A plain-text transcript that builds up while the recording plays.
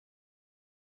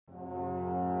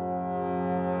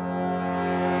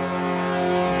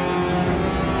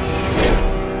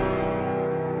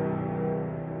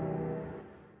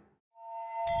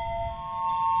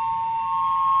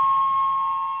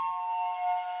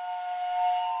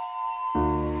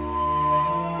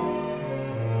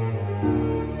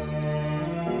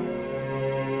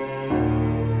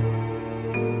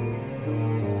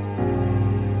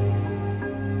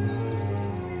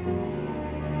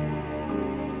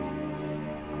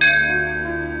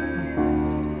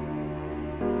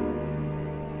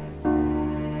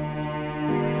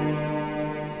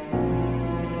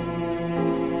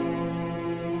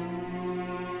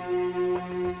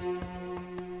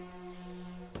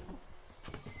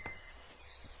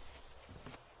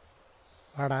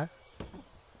வாடா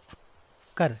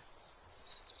உட்காரு.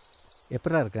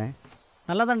 எப்படா இருக்கேன்?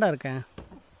 நல்லா தான்டா இருக்கேன்.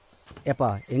 ஏப்பா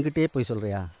எங்கிட்டே போய்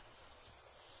சொல்கிறியா?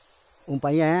 உன்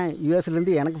பையன்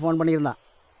யூஎஸ்லேருந்து எனக்கு ஃபோன் பண்ணியிருந்தான்.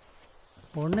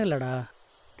 ஒன்றும் இல்லைடா,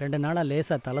 2 நாளாக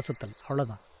லேசாக தலை சுத்தல்,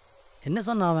 அவ்வளோதான். என்ன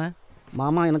சொன்னான் அவன்?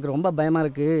 மாமா எனக்கு ரொம்ப பயமாக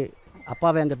இருக்குது,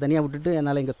 அப்பாவை அங்கே தனியாக விட்டுட்டு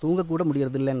என்னால் இங்கே தூங்கக்கூட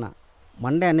முடியறது இல்லைன்னா.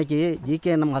 மண்டே அன்னைக்கு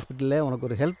ஜிகேஎன்எம் ஹாஸ்பிட்டலில் உனக்கு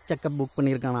ஒரு ஹெல்த் செக்கப் புக்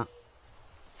பண்ணியிருக்கானா,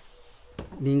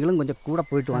 நீங்களும் கொஞ்சம் கூட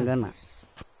போயிட்டு வாங்கண்ணா.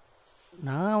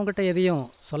 நான் அவங்ககிட்ட எதையும்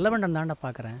சொல்ல வேண்டாம் தாண்டா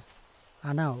பார்க்குறேன்.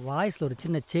 ஆனால் வாய்ஸில் ஒரு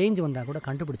சின்ன சேஞ்ச் வந்தால் கூட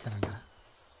கண்டுபிடிச்சாரண்டா.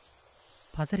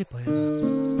 பதறி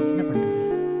போயிடலாம், என்ன பண்ணுறது?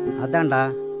 அதான்டா,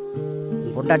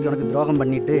 உன் பொண்டாட்டி உனக்கு துரோகம்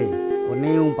பண்ணிவிட்டு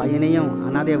உன்னையும் உன் பையனையும்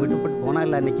அனாதையை விட்டுப்பட்டு போனா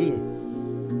இல்லை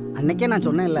அன்னைக்கே நான்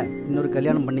சொன்னேன் இல்லை இன்னொரு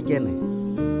கல்யாணம் பண்ணிக்கேன்னு.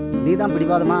 நீ தான்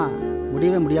பிடிவாதமாக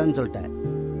முடியவே முடியாதுன்னு சொல்லிட்ட.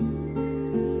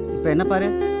 இப்போ என்ன பாரு,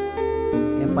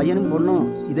 என் பையனும் பொண்ணும்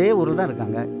இதே ஊரில் தான்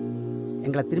இருக்காங்க,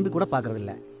 எங்களை திரும்பி கூட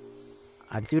பார்க்குறதில்ல.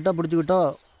 அடிச்சுக்கிட்டோ பிடிச்சிக்கிட்டோ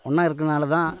ஒன்றா இருக்கிறனால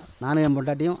தான் நானும் என்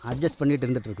பொண்டாட்டியும் அட்ஜஸ்ட் பண்ணிகிட்டு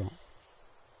இருந்துகிட்ருக்கோம்.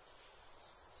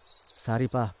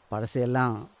 சாரிப்பா,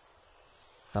 பழசையெல்லாம்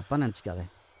தப்பாக நினச்சிக்காத.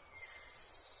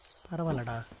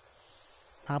 பரவாயில்லடா,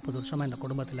 40 வருஷமாக இந்த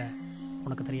குடும்பத்தில்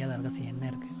உனக்கு தெரியாத ரகசியம் என்ன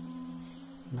இருக்குது?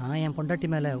 நான் என் பொண்டாட்டி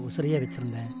மேலே உசுரையே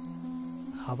வச்சுருந்தேன்,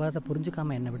 அவள் அதை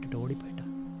புரிஞ்சுக்காமல் என்னை விட்டுட்டு ஓடி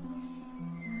போயிட்டான்.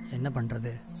 என்ன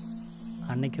பண்ணுறது?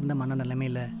 அன்னைக்கு இருந்த மன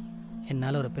நிலைமையில்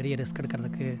என்னால் ஒரு பெரிய ரிஸ்க்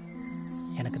எடுக்கிறதுக்கு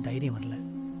எனக்கு தைரியம் வரல.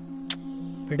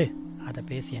 விடு, அதை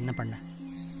பேசி என்ன பண்ண?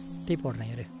 டீ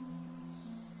போடுறேன் இரு.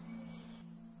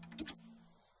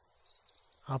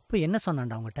 அப்போ என்ன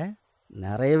சொன்னான்டா அவங்ககிட்ட?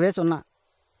 நிறையவே சொன்னான்,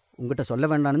 உங்ககிட்ட சொல்ல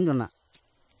வேண்டான்னு சொன்னான்.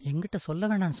 எங்கிட்ட சொல்ல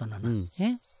வேண்டான்னு சொன்னான்?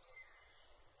 ஏன்?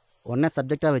 ஒன்றே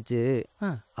சப்ஜெக்டாக வச்சு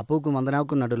அப்பாவுக்கும்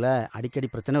வந்தனாவுக்கும் நடுவில் அடிக்கடி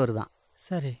பிரச்சனை வருதான்.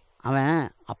 சரி. அவன்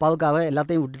அப்பாவுக்காக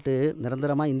எல்லாத்தையும் விட்டுட்டு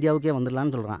நிரந்தரமாக இந்தியாவுக்கே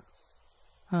வந்துடலான்னு சொல்கிறான்.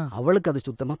 அவளுக்கு அது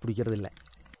சுத்தமாக பிடிக்கிறது இல்லை.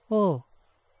 ஓ,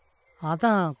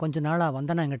 அதான் கொஞ்ச நாளாக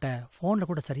வந்தனா என்கிட்ட ஃபோனில்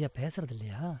கூட சரியாக பேசுறது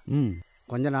இல்லையா?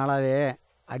 கொஞ்ச நாளாகவே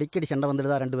அடிக்கடி சண்டை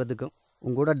வந்துடுதா 2 பேர்த்துக்கும்.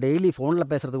 உங்கூட டெய்லி ஃபோனில்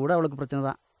பேசுகிறது கூட அவளுக்கு பிரச்சனை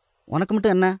தான். உனக்கு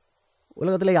மட்டும் என்ன,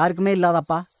 உலகத்தில் யாருக்குமே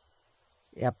இல்லாதப்பா,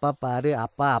 எப்பா பாரு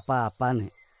அப்பா அப்பா அப்பான்னு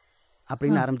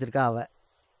அப்படின்னு ஆரம்பிச்சிருக்கா அவள்.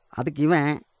 அதுக்கு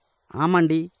இவன்,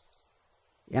 ஆமாண்டி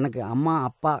எனக்கு அம்மா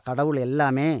அப்பா கடவுள்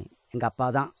எல்லாமே எங்கள் அப்பா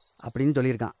தான் அப்படின்னு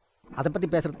சொல்லியிருக்கான். அதை பற்றி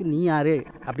பேசுகிறதுக்கு நீ யார்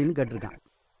அப்படின்னு கேட்டிருக்கான்.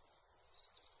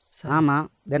 ஆமாம்,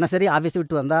 தினசரி ஆஃபீஸ்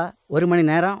விட்டு வந்தால் 1 மணி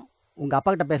நேரம் உங்கள் அப்பா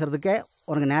கிட்ட பேசுகிறதுக்கே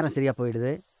உனக்கு நேரம் சரியாக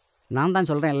போயிடுது. நான் தான்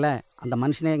சொல்கிறேன்ல, அந்த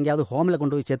மனுஷனை எங்கேயாவது ஹோமில்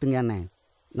கொண்டு போய் சேர்த்துங்கன்னு.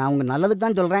 நான் உங்கள் நல்லதுக்கு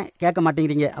தான் சொல்கிறேன், கேட்க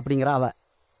மாட்டேங்கிறீங்க அப்படிங்கிறா அவள்.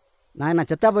 நான் என்ன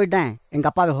செத்தா போயிட்டேன் எங்கள்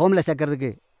அப்பாவை ஹோமில்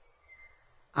சேர்க்கறதுக்கு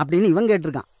அப்படின்னு இவன்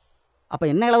கேட்டிருக்கான். அப்போ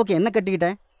என்ன அளவுக்கு என்ன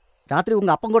கட்டிக்கிட்டேன், ராத்திரி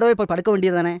உங்கள் அப்பன் கூடவே போய் படுக்க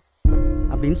வேண்டியதானே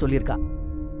அப்படின்னு சொல்லியிருக்கா.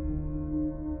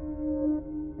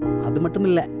 அது மட்டும்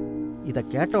இல்லை, இதை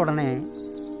கேட்ட உடனே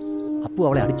அப்பு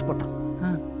அவளை அடிச்சு போட்டான்.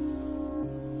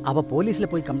 அவள்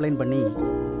போலீஸில் போய் கம்ப்ளைண்ட் பண்ணி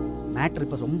மேட்ரு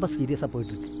இப்போ ரொம்ப சீரியஸாக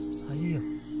போயிட்டுருக்கு. ஐயோ,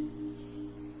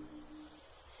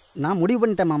 நான் முடிவு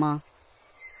பண்ணிட்டேன் மாமா,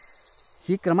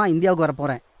 சீக்கிரமாக இந்தியாவுக்கு வர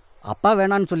போகிறேன். அப்பா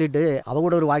வேணான்னு சொல்லிவிட்டு அவள்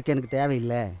கூட ஒரு வாழ்க்கை எனக்கு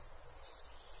தேவையில்லை,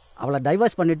 அவளை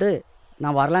டைவர்ஸ் பண்ணிவிட்டு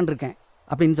நான் வரலான் இருக்கேன்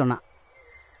அப்படின்னு சொன்னான்.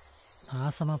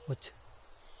 நாசமாக போச்சு,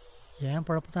 ஏன்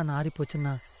பழப்பு தான் நாரி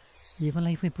போச்சுன்னா இவன்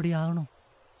லைஃப் இப்படி ஆகணும்.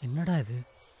 என்னடா இது?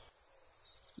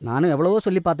 நானும் எவ்வளவோ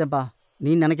சொல்லி பார்த்தேன்ப்பா,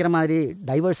 நீ நினைக்கிற மாதிரி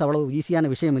டைவர்ஸ் அவ்வளோ ஈஸியான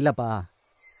விஷயம் இல்லைப்பா.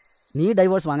 நீ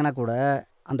டைவர்ஸ் வாங்கினா கூட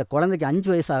அந்த குழந்தைக்கு 5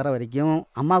 வயசு ஆகிற வரைக்கும்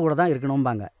அம்மா கூட தான்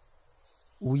இருக்கணும்பாங்க.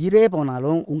 உயிரே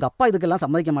போனாலும் உங்கள் அப்பா இதுக்கெல்லாம்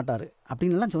சம்மதிக்க மாட்டார்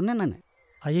அப்படின்லாம் சொன்னேன் நான்.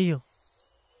 ஐயோ,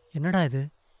 என்னடா இது?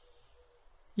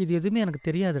 இது எதுவுமே எனக்கு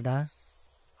தெரியாதுடா.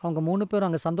 அவங்க 3 பேரும்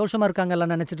அங்கே சந்தோஷமாக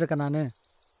இருக்காங்கல்லாம் நினச்சிட்டு இருக்கேன் நான்.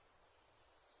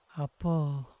 அப்போ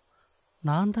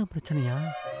நான் தான் பிரச்சனையா?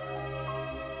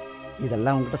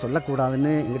 இதெல்லாம் உங்ககிட்ட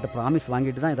சொல்லக்கூடாதுன்னு எங்கிட்ட ப்ராமிஸ்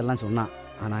வாங்கிட்டு தான் இதெல்லாம் சொன்னான்.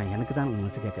 ஆனால் எனக்கு தான்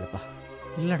மனசு கேட்கலப்பா.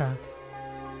 இல்லைடா,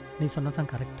 நீ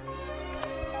சொன்னதான் கரெக்ட்,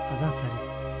 அதான் சரி.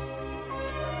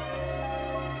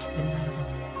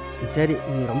 சரி,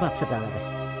 நீ ரொம்ப அப்செட் ஆகாத,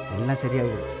 எல்லாம்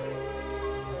சரியாகிடும்.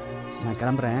 நான்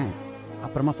கிளம்புறேன்,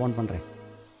 அப்புறமா ஃபோன் பண்ணுறேன்.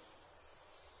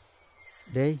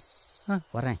 டேய்,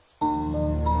 வரேன்.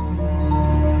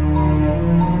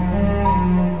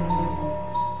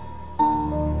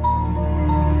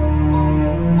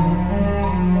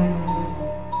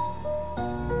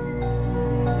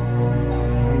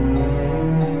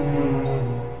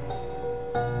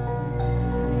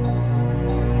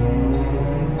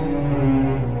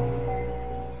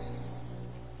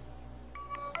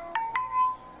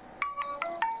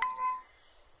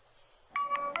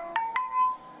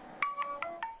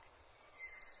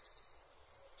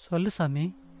 சொல்லு சாமி.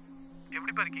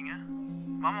 எப்படிப்பா இருக்கீங்க?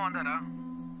 மாமா வந்தாரா?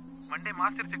 மண்டே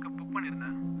மாஸ்டர் செக்கப் புக்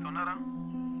பண்ணியிருந்தேன், சொன்னாரா?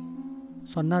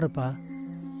 சொன்னாருப்பா.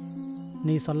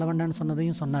 நீ சொல்ல வேண்டான்னு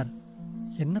சொன்னதையும் சொன்னார்.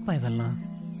 என்னப்பா இதெல்லாம்?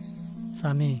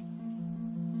 சாமி,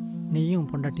 நீயும்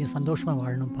பொண்டாட்டியும் சந்தோஷமாக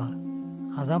வாழணும்ப்பா.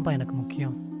 அதான்ப்பா எனக்கு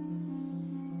முக்கியம்.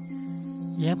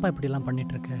 ஏன்ப்பா இப்படிலாம்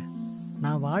பண்ணிகிட்ருக்க?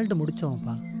 நான் வாழ்ந்து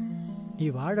முடித்தவன்ப்பா, நீ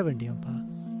வாழ வேண்டியவன்ப்பா.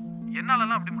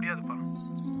 என்னாலலாம் அப்படி முடியாதுப்பா.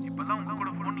 இப்போதான் உங்க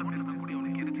கூட ஃபோனில் பேசக்கூடிய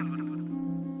உனக்கு எரிச்சல் வருது.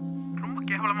 ரொம்ப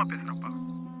கேவலமாக பேசுகிறப்பா.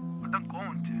 அதான் கோவம்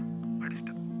வந்துச்சு,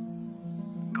 அடிச்சிட்டேன்.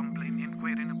 கம்ப்ளைண்ட்,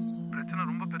 என்கொயரின்னு பிரச்சனை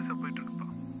ரொம்ப பெருசாக போயிட்டுருக்குப்பா.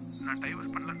 நான்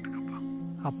டைவர்ஸ் பண்ணலான்ட்டு இருக்கப்பா.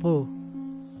 அப்போ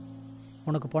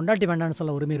உனக்கு பொண்டாட்டி வேண்டான்னு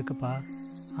சொல்ல உரிமை இருக்குப்பா.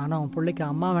 ஆனால் உன் பிள்ளைக்கு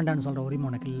அம்மா வேண்டான்னு சொல்கிற உரிமை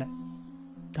உனக்கு இல்லை.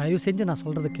 தயவு செஞ்சு நான்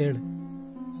சொல்கிறத கேளு.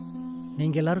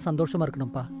 நீங்கள் எல்லோரும் சந்தோஷமாக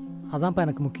இருக்கணும்ப்பா. அதான்ப்பா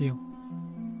எனக்கு முக்கியம்.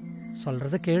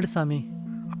 சொல்கிறத கேளு சாமி.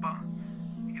 அப்பா,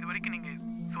 இது வரைக்கும் நீங்கள்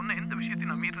சொன்ன எந்த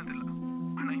விஷயத்தையும் நான் மீறதில்லை.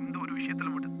 ஆனால் இந்த ஒரு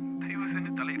விஷயத்தில் மட்டும் தயவு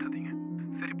செஞ்சு தலையிடாதீங்க.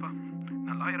 சரிப்பா,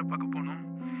 நான் லாயரை பார்க்க போகணும்.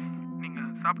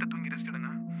 நீங்கள் சாப்பிட்டு தூங்கி ரெஸ்ட்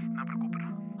எடுங்க. நான் அப்புறம்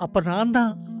கூப்பிட்றேன். அப்போ நான்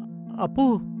தான் அப்பு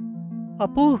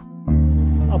அப்பு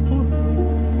அப்பு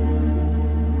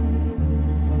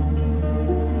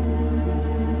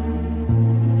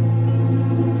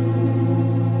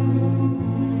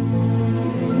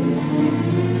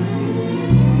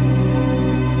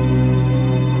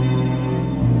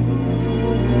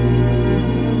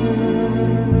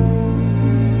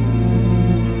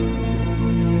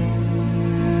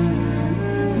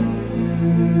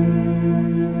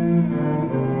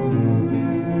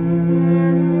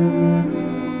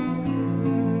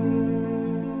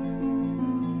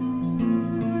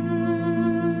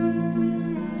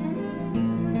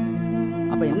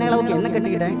என்ன அளவுக்கு என்ன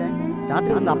கட்டிக்கிட்டேன்?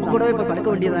 ராத்திரி வந்து அப்பா கூடவே போய் படுக்க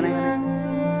வேண்டியதானே?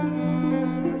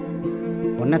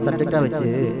 ஒன்றை சப்ஜெக்டாக வச்சு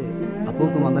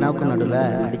அப்புவுக்கும் வந்தனாவுக்கும் நடுவில்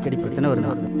அடிக்கடி பிரச்சனை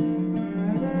வருமா?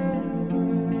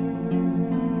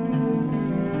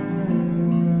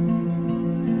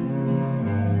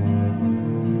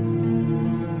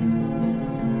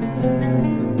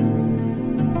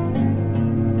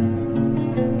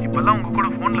 இப்பெல்லாம் உங்க கூட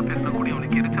ஃபோனில் பேசினா கூட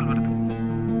அவளுக்கு எரிச்சல் வருது.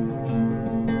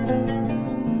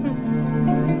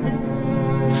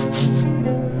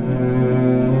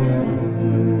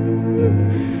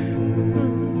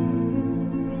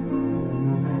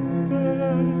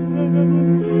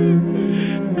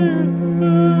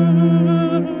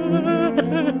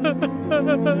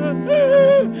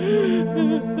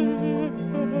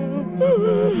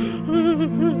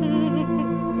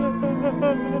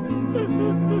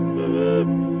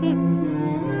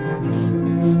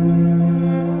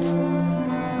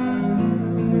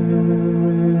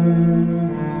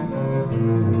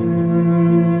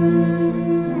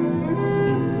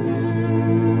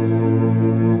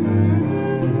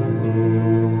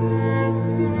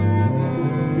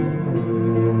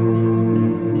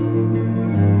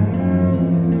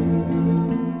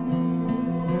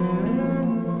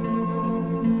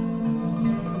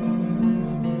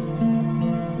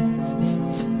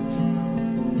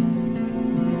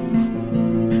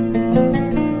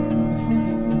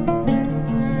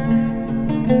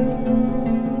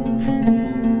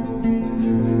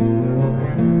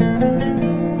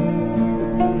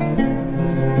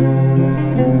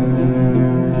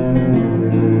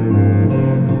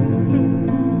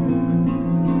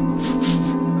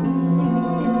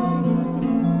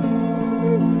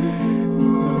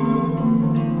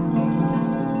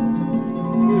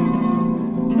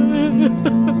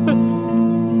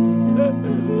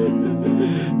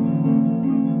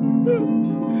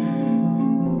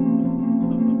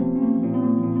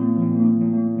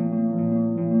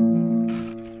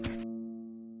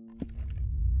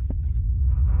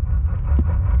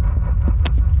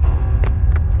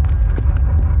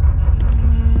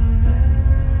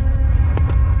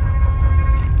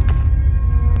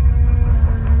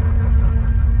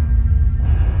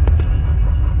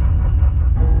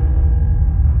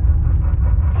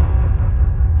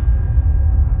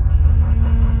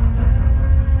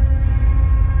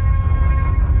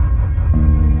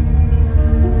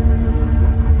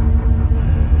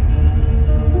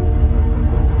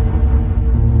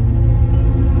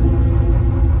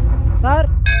 சார்,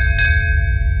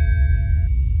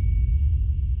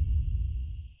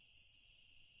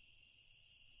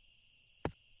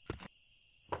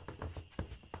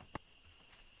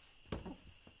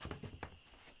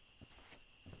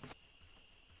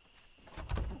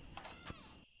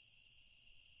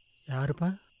 யாருப்பா?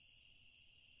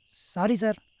 Sorry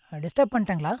sir, disturb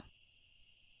பண்ணிட்டேங்களா?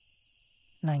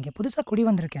 நான் இங்கே புதுசாக குடி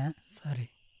வந்திருக்கேன். சரி,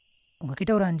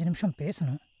 உங்ககிட்ட ஒரு 5 நிமிஷம்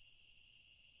பேசணும்.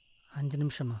 5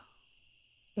 நிமிஷமா?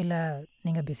 இல்லை,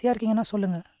 நீங்கள் பிஸியாக இருக்கீங்கன்னா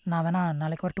சொல்லுங்கள், நான் வேணா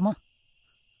நாளைக்கு வரட்டுமா?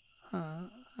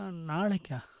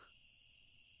 நாளைக்கா?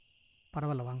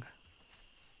 பரவாயில்ல, வாங்க.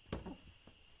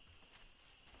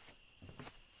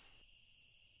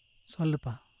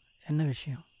 சொல்லுப்பா, என்ன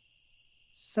விஷயம்?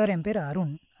 சார் என் பேர்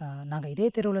அருண். நாங்கள் இதே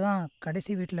தெருவில் தான்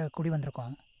கடைசி வீட்டில் குடி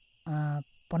வந்திருக்கோம்.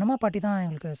 பொன்னம்மா பாட்டி தான்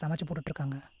எங்களுக்கு சமைச்சு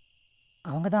போட்டுட்ருக்காங்க.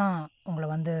 அவங்க தான் உங்களை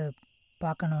வந்து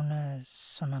பார்க்கணுன்னு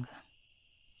சொன்னாங்க.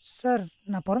 சார்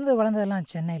நான் பிறந்து வளர்ந்ததெல்லாம்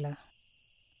சென்னையில்.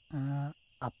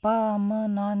 அப்பா அம்மா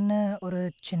நான் ஒரு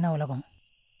சின்ன உலகம்.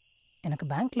 எனக்கு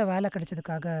பேங்க்கில் வேலை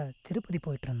கிடைச்சதுக்காக திருப்பதி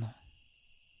போயிட்டுருந்தோம்.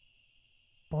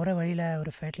 போகிற வழியில்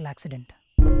ஒரு ஃபேட்டல் ஆக்சிடெண்ட்.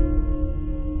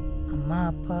 அம்மா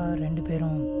அப்பா 2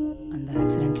 பேரும் அந்த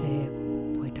ஆக்சிடெண்ட்லேயே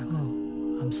போயிட்டாங்க.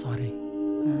 I'm sorry.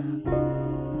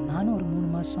 நானும் ஒரு 3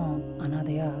 மாதம்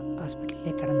அனாதையாக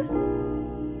ஹாஸ்பிட்டல்லே கிடந்தேன்.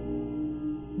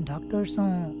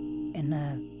 டாக்டர்ஸும் என்ன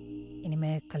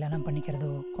இனிமேல் கல்யாணம்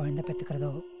பண்ணிக்கிறதோ குழந்தை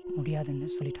பெற்றுக்கிறதோ முடியாதுன்னு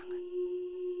சொல்லிட்டாங்க.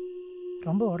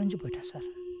 ரொம்ப உடஞ்சி போயிட்டேன் சார்.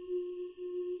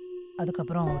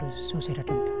 அதுக்கப்புறம் ஒரு சூசைட்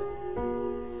அட்டெம்ப்ட்.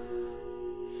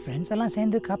 ஃப்ரெண்ட்ஸ் எல்லாம்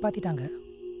சேர்ந்து காப்பாற்றிட்டாங்க.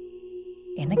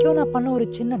 என்றைக்கோ நான் பண்ண ஒரு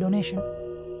சின்ன டொனேஷன்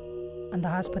அந்த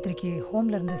ஆஸ்பத்திரிக்கு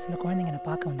ஹோம்லேருந்து சில குழந்தைங்க என்னை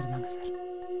பார்க்க வந்திருந்தாங்க சார்.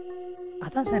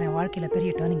 அதான் சார் என் வாழ்க்கையில்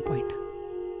பெரிய டேர்னிங் பாயிண்ட்.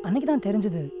 அன்றைக்கி தான்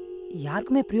தெரிஞ்சது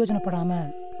யாருக்குமே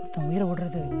பிரயோஜனப்படாமல் ஒருத்தன் உயிரை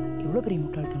விடுறது எவ்வளோ பெரிய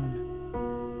முட்டாள்தனம்னு.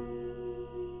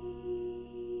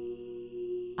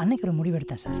 அன்னைக்கு ஒரு முடிவு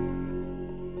எடுத்தேன் சார்.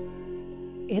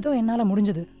 ஏதோ என்னால்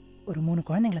முடிஞ்சது. ஒரு 3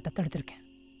 குழந்தைங்களை தத்தெடுத்திருக்கேன்.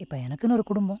 இப்போ எனக்குன்னு ஒரு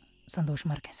குடும்பம்,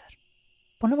 சந்தோஷமாக இருக்கேன் சார்.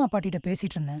 பொன்னம்மா பாட்டிகிட்ட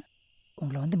பேசிகிட்டு இருந்தேன்.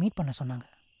 உங்களை வந்து மீட் பண்ண சொன்னாங்க.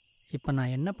 இப்போ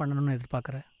நான் என்ன பண்ணணும்னு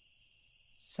எதிர்பார்க்குறேன்?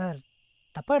 சார்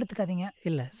தப்பாக எடுத்துக்காதீங்க.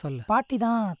 இல்லை, சொல்லு. பாட்டி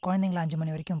தான் குழந்தைங்கள 5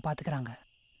 மணி வரைக்கும் பார்த்துக்கிறாங்க.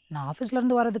 நான்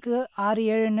ஆஃபீஸ்லேருந்து வரதுக்கு 6,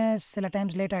 7ன்னு சில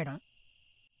டைம்ஸ் லேட் ஆகிடும்.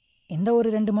 இந்த ஒரு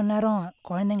 2 மணி நேரம்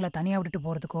குழந்தைங்கள தனியாக விட்டுட்டு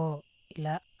போகிறதுக்கோ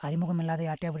இல்லை அறிமுகம் இல்லாத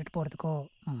யார்ட்டையாக விட்டுட்டு போகிறதுக்கோ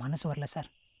மனசு வரல சார்.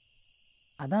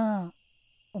 அதான்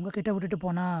உங்ககிட்ட விட்டுட்டு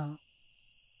போனால்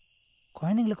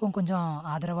குழந்தைங்களுக்கும் கொஞ்சம்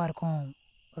ஆதரவாக இருக்கும்.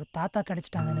 ஒரு தாத்தா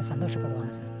கிடச்சிட்டாங்கன்னு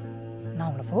சந்தோஷப்படுவாங்க சார். நான்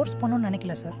உங்களை ஃபோர்ஸ் பண்ணணும்னு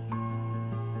நினைக்கல சார்.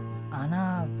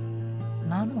 ஆனால்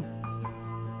நானும்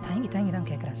தயங்கி தான்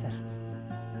கேட்குறேன் சார்.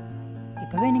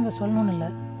 இப்போவே நீங்கள் சொல்லணும்னு இல்லை,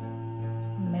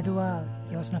 மெதுவாக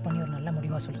யோசனை பண்ணி ஒரு நல்ல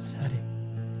முடிவாக சொல்லுங்கள் சார்.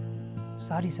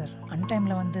 சாரி சார்,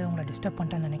 அன்டைமில் வந்து உங்களை டிஸ்டர்ப்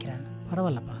பண்ணிட்டேன்னு நினைக்கிறேன்.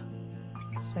 பரவாயில்லப்பா.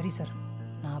 சரி சார்,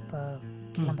 நான் அப்போ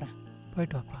கிளம்புறேன்.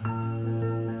 போயிட்டு வாப்பா.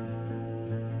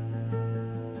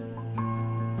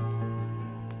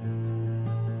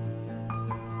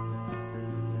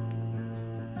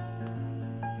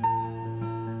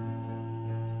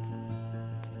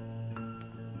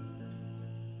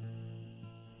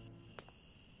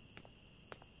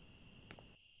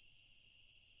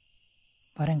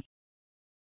 வரேன்.